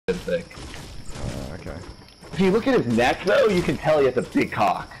thick. Okay. If you look at his neck, though, you can tell he has a big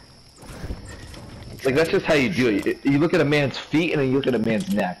cock. Like, that's just how you do it. You look at a man's feet, and then you look at a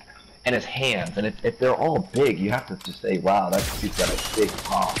man's neck, and his hands, and if they're all big, you have to just say, wow, that dude's got a big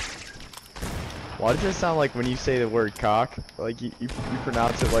cock. Why does it sound like when you say the word cock, like you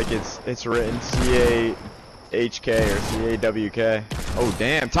pronounce it like it's written C-A-H-K or C-A-W-K? Oh,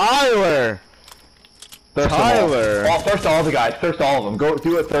 damn, Tyler! Tyler! Oh, thirst all the guys. Thirst all of them. Go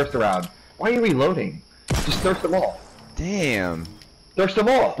do a thirst around. Why are you reloading? Just thirst them all. Damn. Thirst them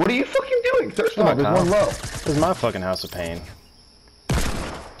all. What are you fucking doing? Thirst them all. There's one low. This is my fucking house of pain.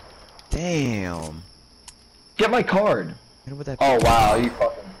 Damn. Get my card. That oh wow, you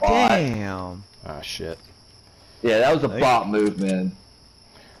fucking bot. Damn. Ah, shit. Yeah, that was a bot move, man.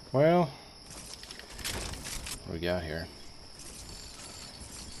 Well, what do we got here?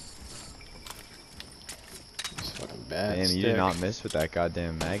 This fucking bad Damn, stick. you did not miss with that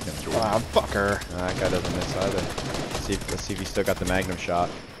goddamn Magnum. Ah, fucker. That guy doesn't miss either. Let's see if he still got the Magnum shot.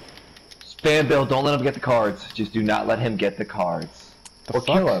 Spam Bill, don't let him get the cards. Just do not let him get the cards. The or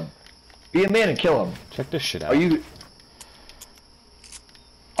fuck? kill him. Be a man and kill him. Check this shit out. Are you?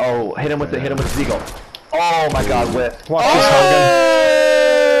 Oh, hit him with the Eagle. Oh my God, whip. Watch this, Hogan.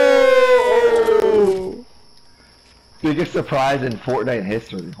 Oh! Biggest surprise in Fortnite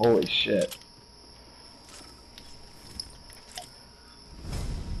history. Holy shit.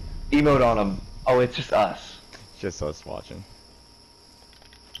 Emote on him. Oh, it's just us. Just us watching.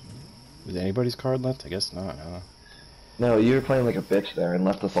 Is anybody's card left? I guess not, huh? No, you were playing like a bitch there and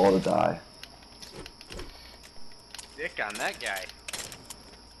left us all to die. Dick on that guy.